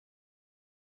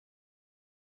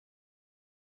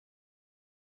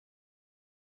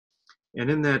And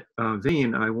in that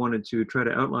vein, I wanted to try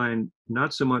to outline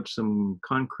not so much some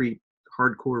concrete,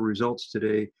 hardcore results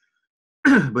today,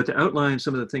 but to outline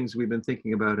some of the things we've been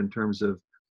thinking about in terms of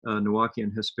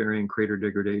Noachian-Hesperian crater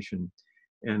degradation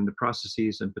and the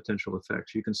processes and potential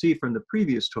effects. You can see from the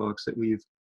previous talks that we've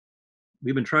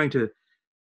been trying to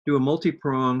do a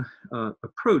multi-prong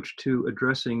approach to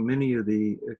addressing many of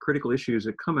the critical issues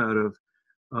that come out of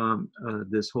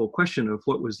this whole question of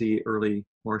what was the early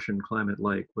Martian climate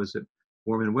like? Was it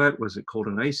warm and wet? Was it cold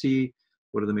and icy?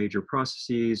 What are the major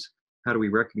processes? How do we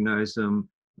recognize them?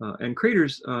 And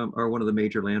craters are one of the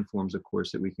major landforms, of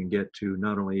course, that we can get to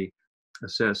not only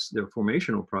assess their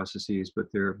formational processes,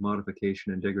 but their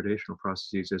modification and degradational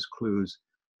processes as clues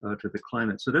to the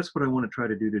climate. So that's what I want to try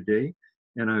to do today.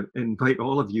 And I invite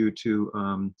all of you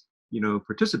to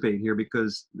participate here,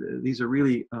 because these are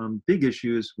really big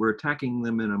issues. We're attacking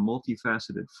them in a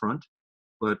multifaceted front,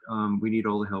 but we need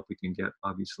all the help we can get,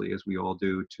 obviously, as we all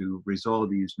do, to resolve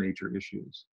these major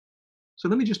issues. So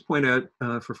let me just point out,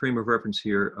 for frame of reference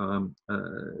here,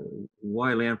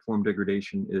 why landform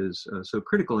degradation is so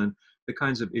critical, and the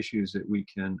kinds of issues that we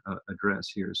can address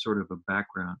here, sort of a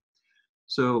background.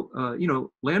 So,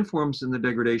 landforms and the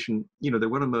degradation, they're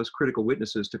one of the most critical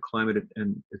witnesses to climate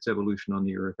and its evolution on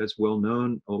the Earth. That's well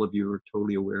known. All of you are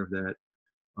totally aware of that.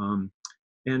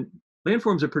 And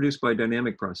landforms are produced by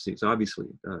dynamic processes, obviously,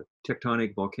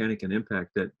 tectonic, volcanic, and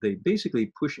impact, that they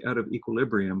basically push out of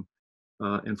equilibrium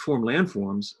and form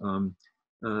landforms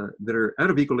that are out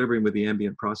of equilibrium with the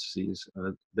ambient processes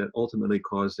that ultimately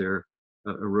cause their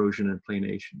erosion and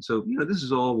planation. So, this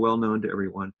is all well known to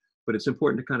everyone, but it's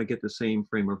important to kind of get the same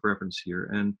frame of reference here.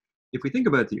 And if we think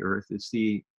about the Earth, it's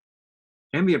the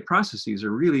ambient processes are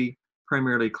really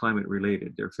primarily climate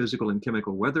related. They're physical and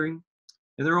chemical weathering,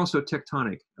 and they're also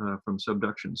tectonic from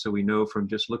subduction. So we know from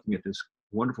just looking at this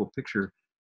wonderful picture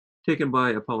taken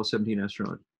by Apollo 17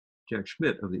 astronaut Jack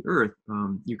Schmitt of the Earth,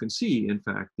 you can see, in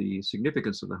fact, the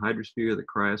significance of the hydrosphere, the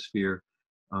cryosphere,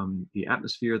 the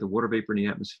atmosphere, the water vapor in the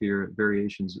atmosphere,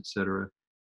 variations, etc.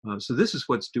 So this is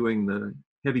what's doing the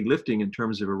heavy lifting in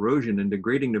terms of erosion and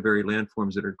degrading the very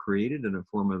landforms that are created in the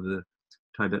form of the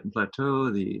Tibetan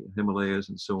Plateau, the Himalayas,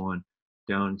 and so on,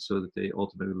 down so that they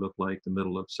ultimately look like the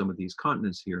middle of some of these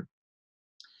continents here.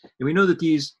 And we know that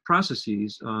these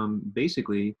processes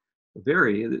basically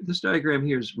vary. This diagram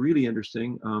here is really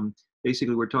interesting.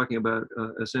 Basically, we're talking about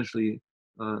essentially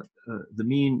the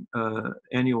mean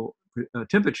annual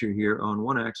temperature here on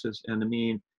one axis and the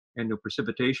mean annual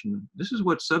precipitation. This is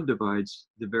what subdivides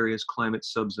the various climate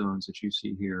subzones that you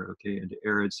see here, okay, into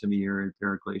arid, semi-arid,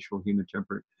 paraglacial, humid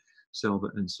temperate,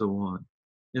 selva, and so on.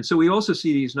 And so we also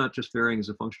see these not just varying as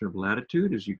a function of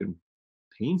latitude, as you can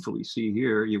painfully see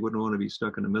here. You wouldn't want to be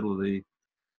stuck in the middle of the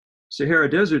Sahara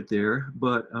Desert there,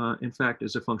 but in fact,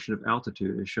 as a function of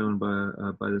altitude, as shown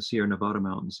by the Sierra Nevada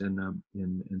mountains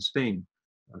in Spain.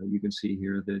 You can see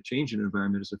here the change in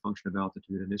environment is a function of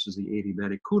altitude, and this is the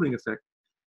adiabatic cooling effect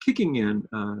kicking in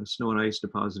snow and ice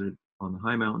deposited on the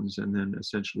high mountains, and then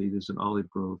essentially there's an olive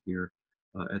grove here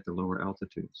at the lower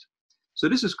altitudes. So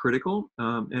this is critical,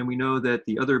 and we know that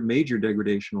the other major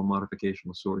degradational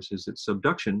modificational source is that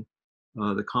subduction,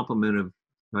 the complement of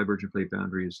divergent plate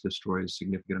boundaries, destroys a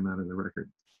significant amount of the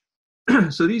record.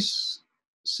 So these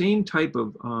same type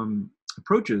of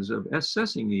approaches of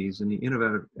assessing these in the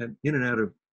in and out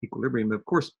of equilibrium have, of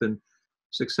course, been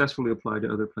successfully applied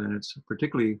to other planets,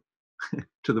 particularly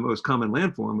to the most common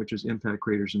landform, which is impact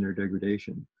craters and their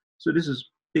degradation. So this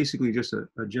is basically just a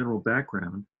general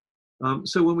background.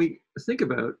 So when we think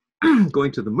about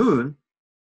going to the moon,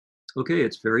 okay,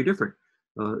 it's very different.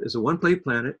 It's a one-plate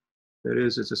planet. That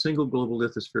is, it's a single global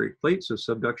lithospheric plate, so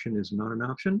subduction is not an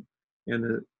option.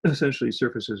 And essentially,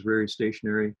 surface is very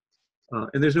stationary.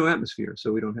 And there's no atmosphere,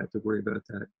 so we don't have to worry about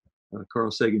that.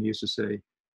 Carl Sagan used to say,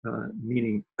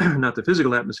 meaning not the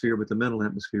physical atmosphere, but the mental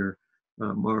atmosphere.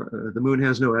 The moon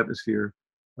has no atmosphere.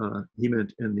 He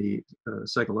meant in the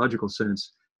psychological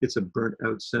sense, it's a burnt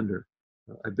out cinder.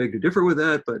 I beg to differ with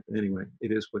that, but anyway,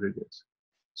 it is what it is.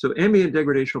 So ambient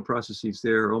degradational processes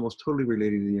there are almost totally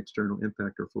related to the external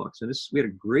impact or flux. And we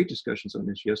had great discussions on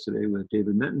this yesterday with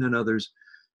David Menton and others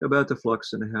about the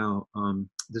flux and how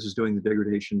this is doing the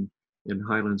degradation in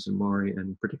highlands and Mare,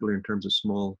 and particularly in terms of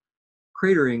small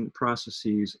cratering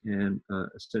processes and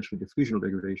essentially diffusional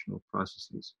degradational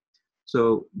processes.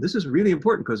 So this is really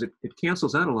important because it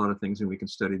cancels out a lot of things, and we can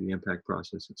study the impact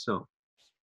process itself.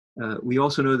 We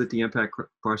also know that the impact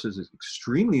process is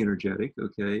extremely energetic,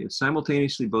 okay? It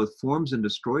simultaneously both forms and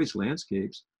destroys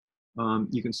landscapes.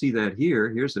 You can see that here.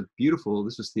 Here's a beautiful,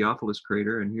 this is Theophilus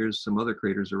crater, and here's some other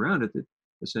craters around it that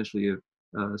essentially have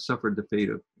suffered the fate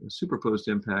of superposed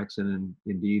impacts and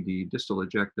indeed the distal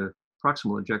ejecta,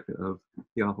 proximal ejecta of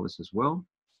Theophilus as well.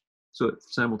 So it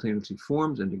simultaneously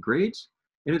forms and degrades,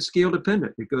 and it's scale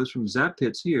dependent. It goes from zap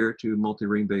pits here to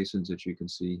multi-ring basins that you can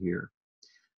see here.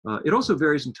 It also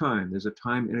varies in time. There's a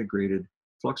time integrated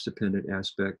flux dependent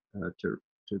aspect to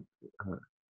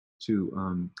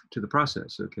the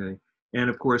process, okay? And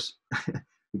of course,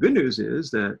 the good news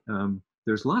is that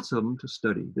there's lots of them to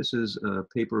study. This is a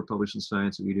paper published in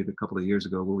Science that we did a couple of years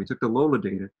ago where we took the LOLA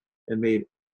data and made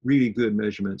really good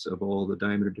measurements of all the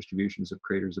diameter distributions of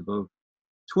craters above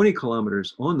 20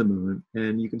 kilometers on the moon.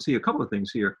 And you can see a couple of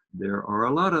things here. There are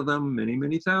a lot of them, many,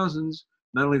 many thousands.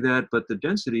 Not only that, but the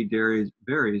density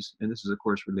varies, and this is of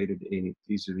course related to age.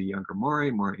 These are the younger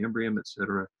Mare Imbrium,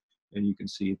 etc. And you can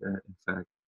see that in fact,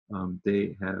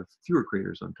 they have fewer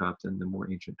craters on top than the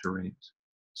more ancient terrains.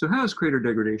 So how is crater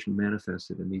degradation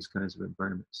manifested in these kinds of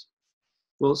environments?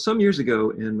 Well, some years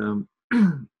ago,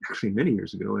 actually many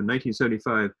years ago, in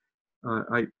 1975,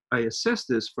 I assessed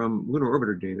this from lunar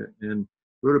orbiter data and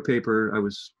wrote a paper. I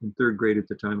was in third grade at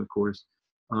the time, of course,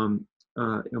 on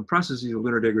processes of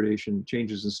lunar degradation,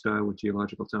 changes in style with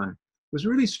geological time. I was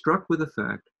really struck with the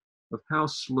fact of how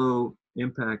slow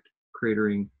impact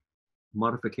cratering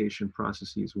modification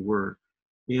processes were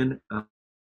in an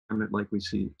environment like we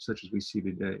see, such as we see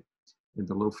today in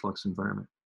the low flux environment.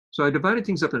 So I divided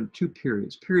things up into two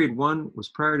periods. Period one was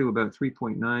prior to about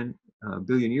 3.9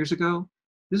 billion years ago.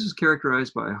 This is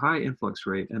characterized by a high influx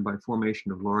rate and by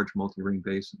formation of large multi-ring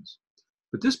basins.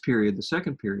 But this period, the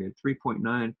second period,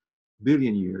 3.9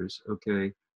 billion years,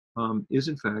 okay, is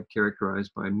in fact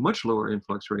characterized by much lower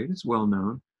influx rate. It's well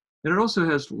known. And it also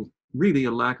has really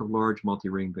a lack of large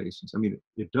multi-ring basins. I mean,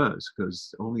 it does,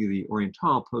 because only the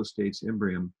Oriental postdates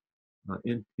Imbrium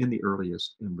in the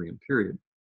earliest Imbrium period.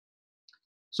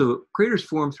 So craters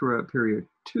formed throughout period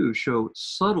two show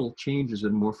subtle changes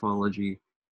in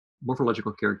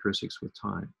morphological characteristics with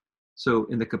time. So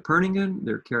in the Copernican,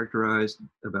 they're characterized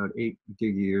about 8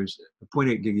 gigayears,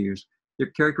 0.8 gigayears.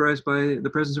 They're characterized by the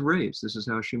presence of rays. This is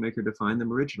how Shoemaker defined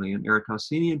them originally. In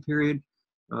Eratosthenian period,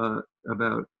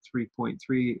 about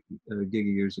 3.3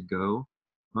 gigayears ago,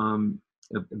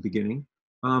 beginning,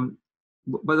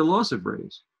 by the loss of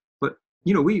rays. But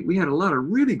you know, we had a lot of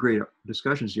really great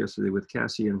discussions yesterday with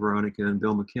Cassie and Veronica and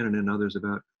Bill McKinnon and others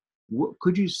about what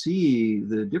could you see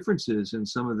the differences in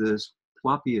some of this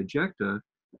floppy ejecta,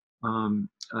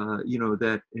 you know,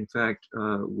 that in fact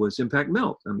was impact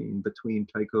melt. I mean, between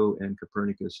Tycho and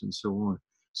Copernicus and so on.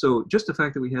 So just the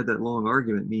fact that we had that long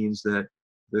argument means that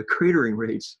the cratering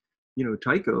rates, you know,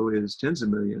 Tycho is tens of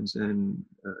millions, and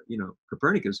you know,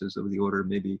 Copernicus is of the order of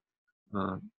maybe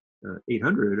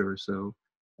 800 or so.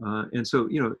 And so,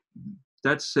 you know,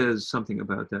 that says something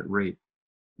about that rate.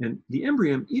 And the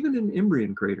Imbrium, even in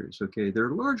Imbrian craters, okay,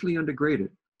 they're largely undegraded.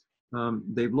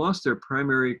 They've lost their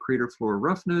primary crater floor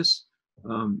roughness.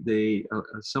 Some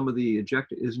of the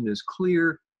ejecta isn't as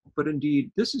clear, but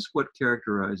indeed, this is what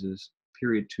characterizes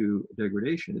period two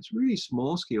degradation. It's really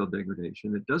small scale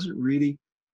degradation. It doesn't really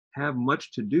have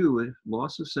much to do with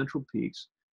loss of central peaks.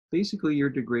 Basically, you're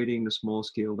degrading the small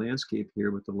scale landscape here,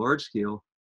 with the large scale,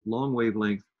 long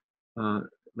wavelength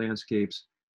landscapes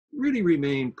really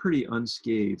remain pretty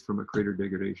unscathed from a crater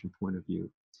degradation point of view.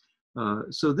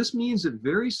 So this means that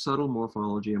very subtle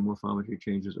morphology and morphometry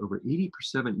changes over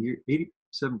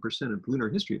 87% of lunar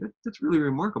history. That's really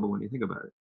remarkable when you think about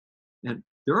it. And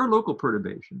there are local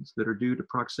perturbations that are due to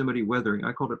proximity weathering.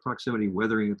 I called it proximity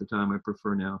weathering at the time. I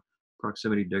prefer now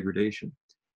proximity degradation.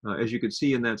 As you could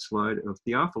see in that slide of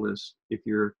Theophilus, if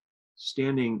you're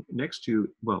standing next to,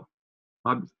 well,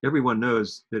 everyone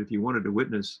knows that if you wanted to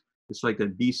witness, it's like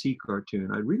that BC cartoon.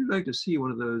 I'd really like to see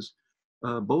one of those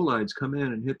bolides come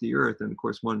in and hit the earth. And of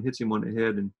course, one hits him on the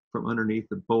head, and from underneath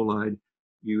the bolide,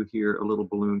 you hear a little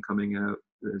balloon coming out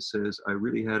that says, I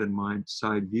really had in mind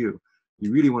side view.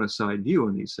 You really want a side view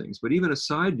on these things, but even a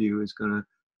side view is going to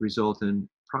result in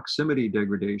proximity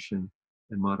degradation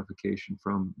and modification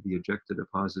from the ejecta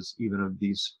deposits, even of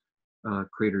these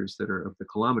craters that are of the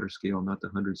kilometer scale, not the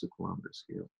hundreds of kilometer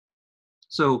scale.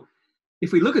 So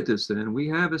if we look at this, then we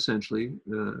have essentially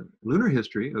lunar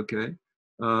history, okay,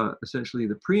 essentially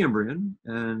the Preambrian,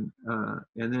 and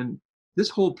then this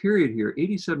whole period here,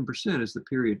 87% is the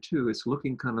period two. It's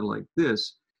looking kind of like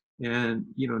this, and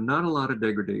you know, not a lot of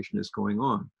degradation is going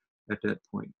on at that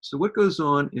point. So what goes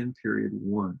on in period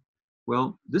one?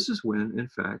 Well, this is when, in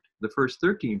fact, the first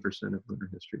 13% of lunar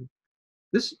history,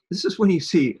 this is when you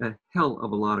see a hell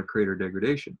of a lot of crater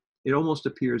degradation. It almost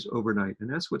appears overnight, and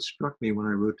that's what struck me when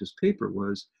I wrote this paper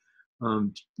was,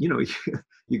 you know,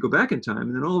 you go back in time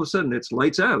and then all of a sudden it's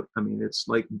lights out. I mean, it's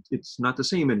like, it's not the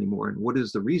same anymore. And what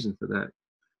is the reason for that?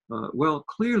 Well,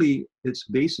 clearly it's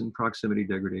basin proximity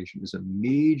degradation is a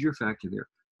major factor there.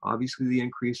 Obviously the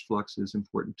increased flux is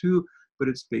important too, but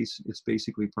it's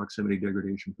basically proximity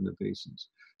degradation from the basins.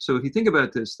 So if you think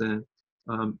about this, then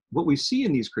what we see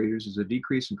in these craters is a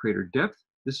decrease in crater depth.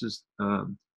 This is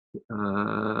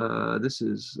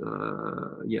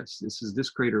yes, this is this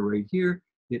crater right here.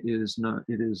 It is not,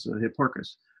 it is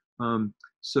Hipparchus.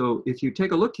 So if you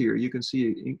take a look here, you can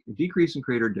see a decrease in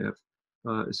crater depth,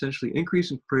 essentially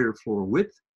increase in crater floor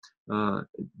width.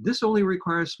 This only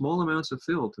requires small amounts of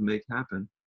fill to make happen.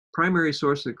 Primary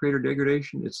source of the crater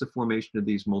degradation, it's the formation of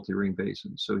these multi-ring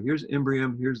basins. So here's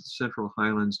Imbrium, here's the central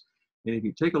highlands. And if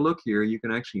you take a look here, you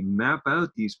can actually map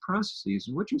out these processes.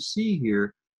 And what you see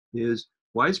here is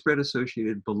widespread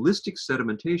associated ballistic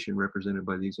sedimentation represented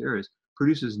by these areas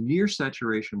produces near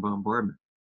saturation bombardment.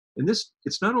 And this,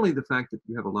 it's not only the fact that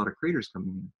you have a lot of craters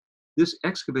coming in, this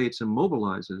excavates and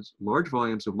mobilizes large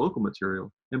volumes of local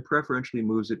material and preferentially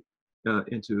moves it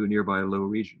into nearby low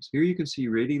regions. Here you can see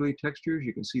radially textures,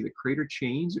 you can see the crater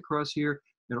chains across here,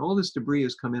 and all this debris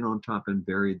has come in on top and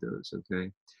buried those,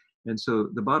 okay? And so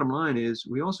the bottom line is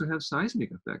we also have seismic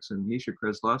effects. And Misha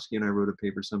Kreslowski and I wrote a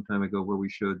paper some time ago where we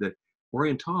showed that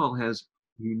Oriental has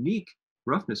unique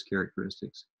roughness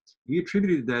characteristics. We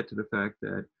attributed that to the fact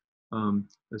that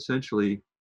essentially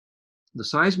the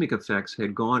seismic effects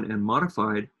had gone and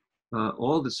modified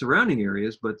all the surrounding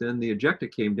areas, but then the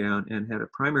ejecta came down and had a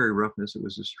primary roughness that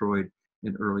was destroyed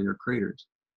in earlier craters.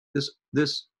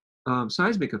 This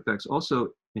seismic effects also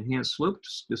enhance slope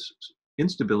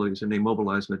instabilities and they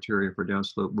mobilize material for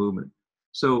downslope movement.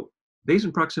 So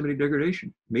basin proximity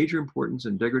degradation, major importance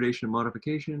in degradation and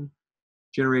modification,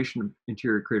 generation of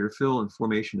interior crater fill, and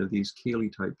formation of these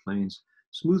Cayley-type plains,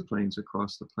 smooth plains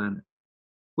across the planet.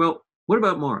 Well, what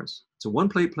about Mars? It's a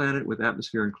one-plate planet with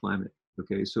atmosphere and climate.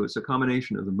 Okay, so it's a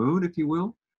combination of the moon, if you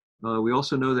will. We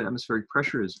also know that atmospheric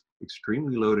pressure is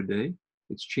extremely low today.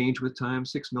 It's changed with time,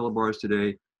 6 millibars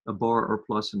today, a bar or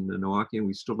plus in the Noachian.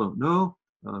 We still don't know.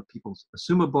 People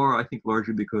assume a bar, I think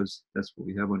largely because that's what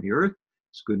we have on the Earth.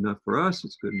 It's good enough for us,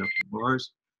 it's good enough for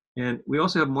Mars. And we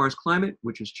also have Mars climate,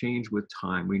 which has changed with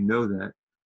time. We know that.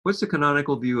 What's the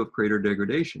canonical view of crater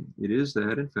degradation? It is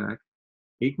that, in fact,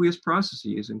 aqueous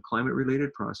processes and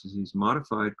climate-related processes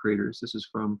modified craters. This is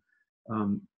from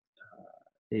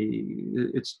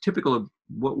it's typical of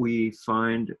what we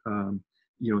find,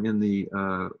 you know, in the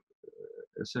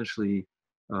essentially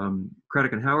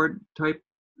Craddock and Howard type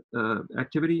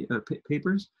activity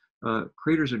papers.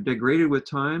 Craters are degraded with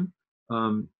time,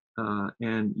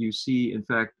 and you see, in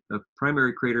fact, a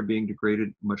primary crater being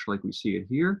degraded, much like we see it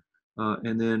here.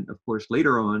 And then, of course,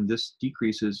 later on, this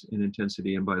decreases in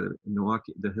intensity, and by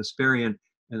the Hesperian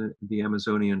and the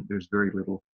Amazonian, there's very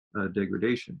little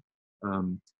degradation.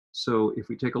 So if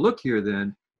we take a look here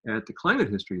then at the climate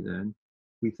history then,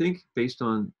 we think based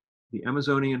on the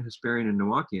Amazonian, Hesperian, and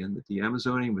Noachian that the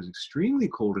Amazonian was extremely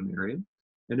cold and arid,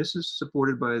 and this is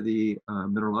supported by the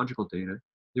mineralogical data.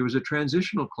 There was a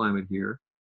transitional climate here,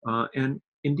 and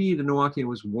indeed the Noachian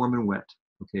was warm and wet,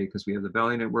 okay, because we have the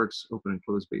valley networks, open and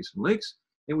closed basin lakes,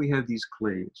 and we have these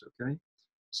clays, okay?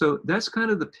 So that's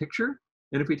kind of the picture.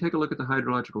 And if we take a look at the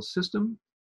hydrological system,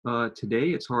 today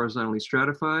it's horizontally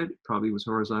stratified, probably was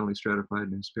horizontally stratified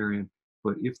in Hesperian.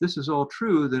 But if this is all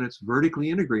true, then it's vertically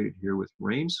integrated here with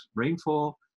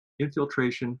rainfall,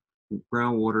 infiltration,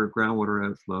 groundwater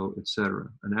outflow, etc.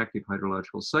 An active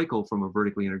hydrological cycle from a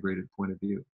vertically integrated point of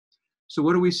view. So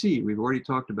what do we see? We've already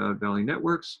talked about valley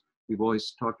networks. We've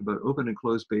always talked about open and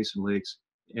closed basin lakes.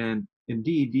 And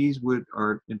indeed, these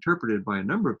are interpreted by a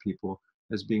number of people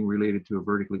as being related to a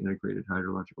vertically integrated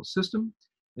hydrological system.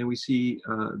 And we see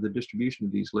the distribution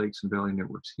of these lakes and valley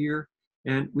networks here.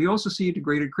 And we also see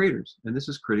degraded craters. And this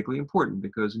is critically important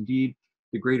because indeed,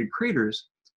 degraded craters,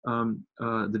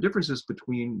 the differences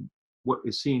between what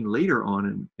is seen later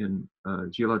on in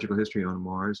geological history on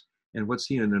Mars and what's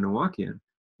seen in the Noachian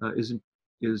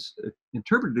is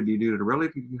interpreted to be due to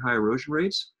relatively high erosion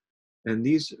rates. And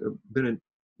these have been in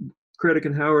Craddock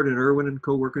and Howard and Irwin and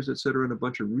co-workers, et cetera, and a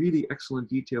bunch of really excellent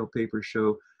detailed papers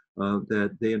show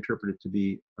that they interpret it to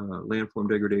be landform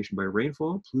degradation by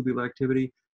rainfall, pluvial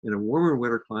activity in a warmer and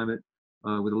wetter climate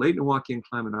with a late Noachian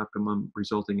climate optimum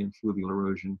resulting in fluvial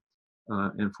erosion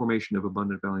and formation of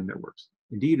abundant valley networks.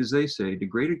 Indeed, as they say,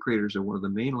 degraded craters are one of the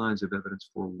main lines of evidence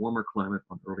for warmer climate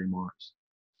on early Mars.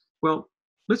 Well,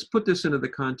 let's put this into the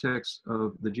context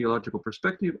of the geological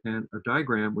perspective and a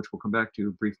diagram, which we'll come back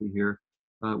to briefly here,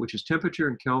 which is temperature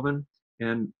in Kelvin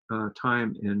and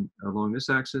time along this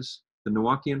axis, The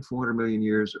Noachian, 400 million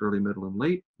years, early, middle, and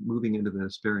late, moving into the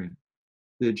Hesperian.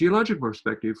 The geological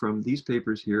perspective from these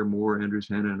papers here, Moore, Andrews,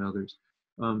 Hanna, and others,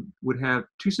 would have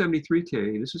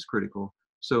 273K, this is critical.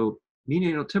 So mean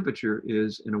annual temperature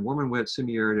is in a warm and wet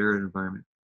semi-arid environment.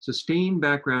 Sustained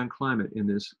background climate in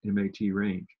this MAT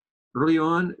range. Early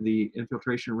on, the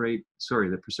precipitation rate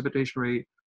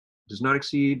does not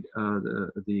exceed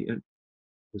the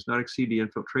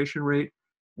infiltration rate,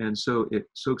 and so it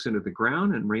soaks into the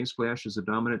ground, and rain splash is a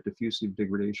dominant diffusive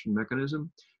degradation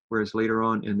mechanism, whereas later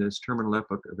on in this terminal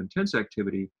epoch of intense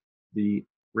activity, the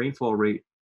rainfall rate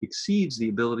exceeds the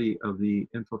ability of the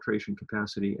infiltration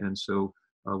capacity, and so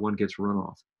one gets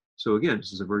runoff. So again,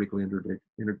 this is a vertically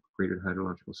integrated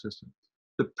hydrological system.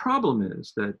 The problem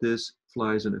is that this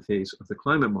flies in the face of the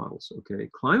climate models, okay?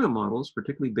 Climate models,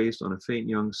 particularly based on a faint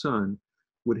young sun,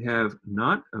 would have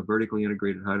not a vertically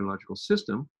integrated hydrological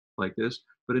system like this,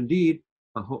 but indeed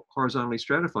a horizontally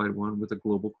stratified one with a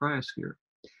global cryosphere.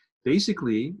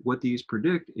 Basically, what these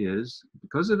predict is,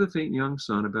 because of the faint young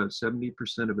sun, about 70%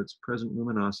 of its present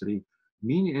luminosity,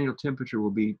 mean annual temperature will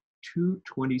be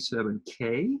 227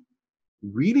 K,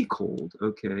 really cold,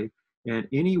 okay? And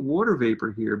any water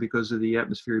vapor here, because of the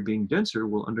atmosphere being denser,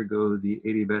 will undergo the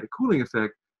adiabatic cooling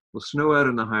effect, will snow out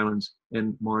in the highlands,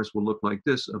 and Mars will look like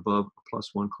this above a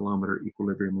 +1 kilometer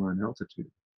equilibrium line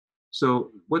altitude.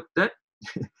 So what that,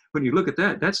 when you look at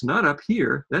that, that's not up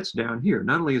here, that's down here.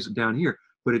 Not only is it down here,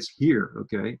 but it's here,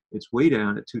 okay? It's way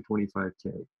down at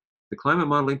 225K. The climate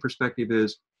modeling perspective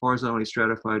is horizontally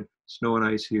stratified, snow and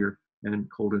ice here, and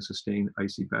cold and sustained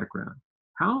icy background.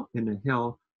 How in the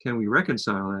hell can we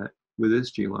reconcile that with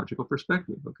this geological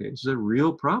perspective? Okay, this is a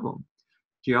real problem.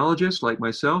 Geologists like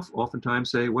myself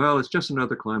oftentimes say, well, it's just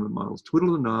another climate model.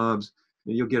 Twiddle the knobs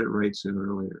and you'll get it right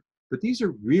sooner or later. But these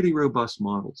are really robust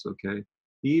models, okay?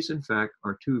 These, in fact,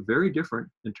 are two very different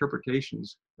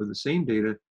interpretations of the same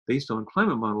data based on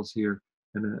climate models here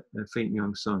and a faint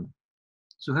young sun.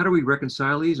 So how do we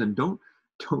reconcile these? And don't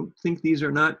think these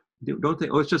are not, don't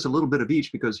think, oh, it's just a little bit of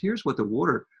each, because here's what the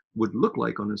water would look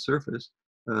like on the surface.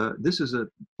 This is a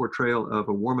portrayal of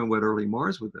a warm and wet early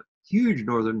Mars with a huge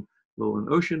northern lowland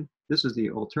ocean. This is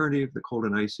the alternative, the cold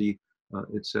and icy,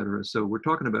 et cetera. So we're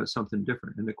talking about something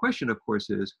different. And the question, of course,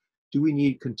 is, do we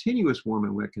need continuous warm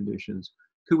and wet conditions?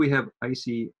 Could we have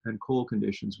icy and cold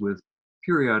conditions with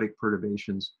periodic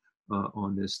perturbations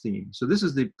on this theme? So this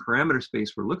is the parameter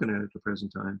space we're looking at the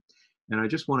present time. And I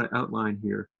just want to outline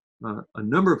here a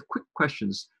number of quick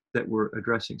questions that we're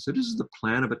addressing. So this is the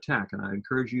plan of attack, and I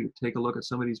encourage you to take a look at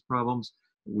some of these problems.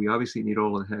 We obviously need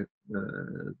all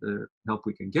the help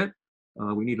we can get.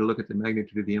 We need to look at the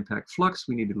magnitude of the impact flux.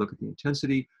 We need to look at the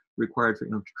intensity required for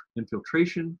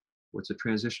infiltration. What's the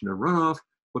transition to runoff?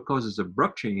 What causes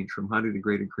abrupt change from highly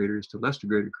degraded craters to less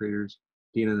degraded craters?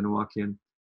 Dina the Noachian.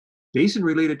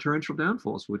 Basin-related torrential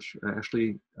downfalls, which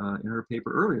Ashley in her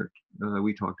paper earlier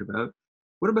we talked about.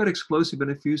 What about explosive and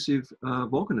effusive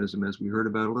volcanism, as we heard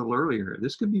about a little earlier?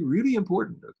 This could be really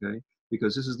important, okay,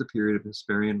 because this is the period of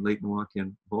Hesperian late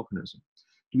Noachian volcanism.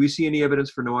 Do we see any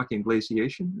evidence for Noachian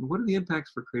glaciation? And what are the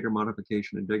impacts for crater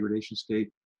modification and degradation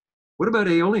state? What about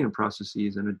aeolian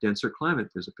processes in a denser climate?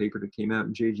 There's a paper that came out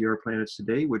in JGR Planets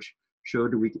today, which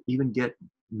showed that we could even get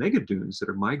megadunes that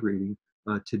are migrating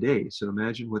today. So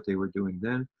imagine what they were doing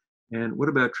then. And what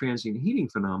about transient heating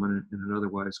phenomena in an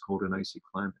otherwise cold and icy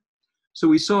climate? So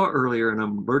we saw earlier, and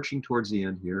I'm lurching towards the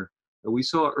end here, we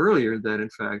saw earlier that in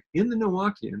fact in the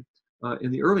Noachian,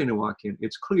 in the early Noachian,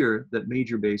 it's clear that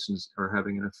major basins are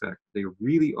having an effect. They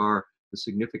really are the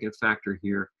significant factor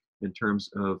here in terms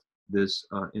of this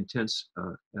intense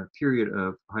period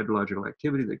of hydrological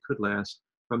activity that could last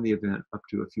from the event up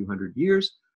to a few hundred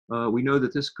years. We know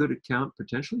that this could account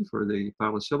potentially for the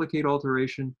phyllosilicate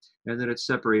alteration, and that it's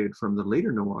separated from the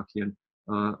later Noachian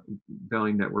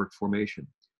valley network formation.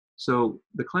 So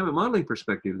the climate modeling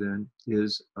perspective then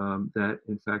is that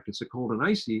in fact it's a cold and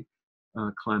icy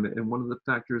climate, and one of the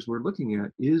factors we're looking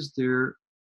at is there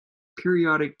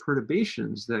periodic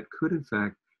perturbations that could in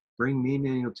fact bring mean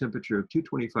annual temperature of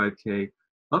 225 K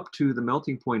up to the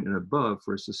melting point and above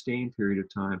for a sustained period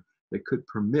of time that could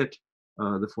permit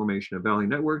the formation of valley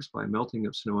networks by melting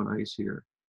of snow and ice here.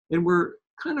 And we're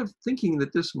kind of thinking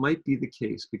that this might be the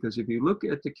case, because if you look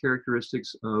at the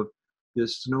characteristics of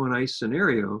this snow and ice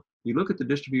scenario, you look at the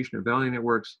distribution of valley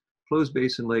networks, closed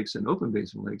basin lakes, and open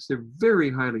basin lakes, they're very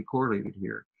highly correlated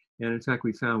here. And in fact,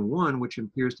 we found one which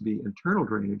appears to be internal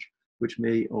drainage, which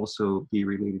may also be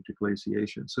related to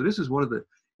glaciation. So this is one of the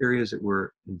areas that we're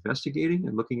investigating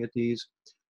and looking at these.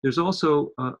 There's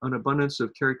also an abundance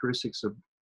of characteristics of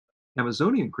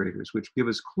Amazonian craters, which give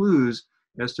us clues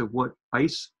as to what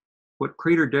ice what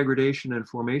crater degradation and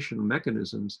formation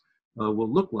mechanisms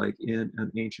will look like in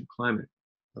an ancient climate.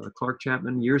 Clark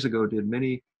Chapman years ago did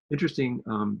many interesting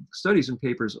studies and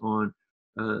papers on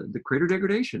the crater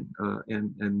degradation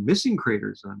and missing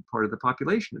craters on part of the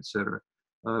population, et cetera.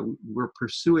 We're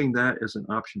pursuing that as an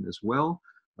option as well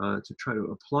to try to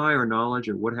apply our knowledge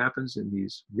of what happens in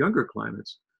these younger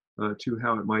climates to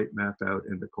how it might map out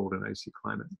in the cold and icy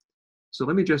climate. So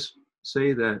let me just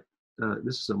say that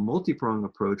this is a multi-pronged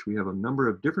approach. We have a number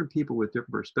of different people with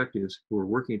different perspectives who are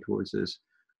working towards this.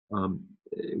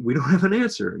 We don't have an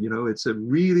answer. You know, it's a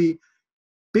really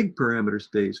big parameter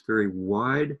space, very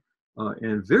wide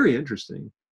and very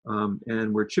interesting.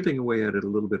 And we're chipping away at it a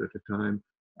little bit at a time.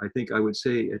 I think I would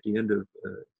say at the end of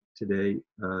today,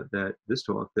 that this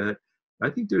talk, that I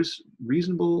think there's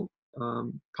reasonable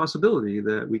possibility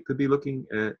that we could be looking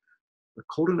at a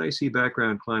cold and icy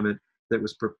background climate that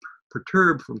was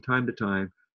perturbed from time to time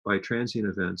by transient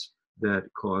events that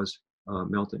cause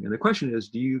melting. And the question is,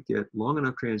 do you get long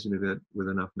enough transient event with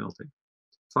enough melting?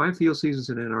 5 field seasons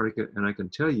in Antarctica, and I can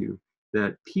tell you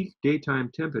that peak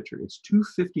daytime temperature, it's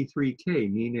 253 K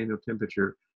mean annual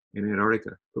temperature in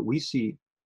Antarctica, but we see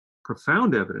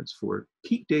profound evidence for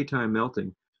peak daytime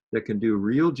melting that can do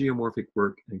real geomorphic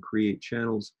work and create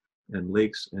channels and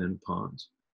lakes and ponds.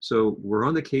 So we're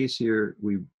on the case here.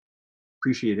 We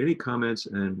appreciate any comments,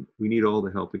 and we need all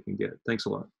the help we can get. Thanks a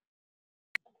lot.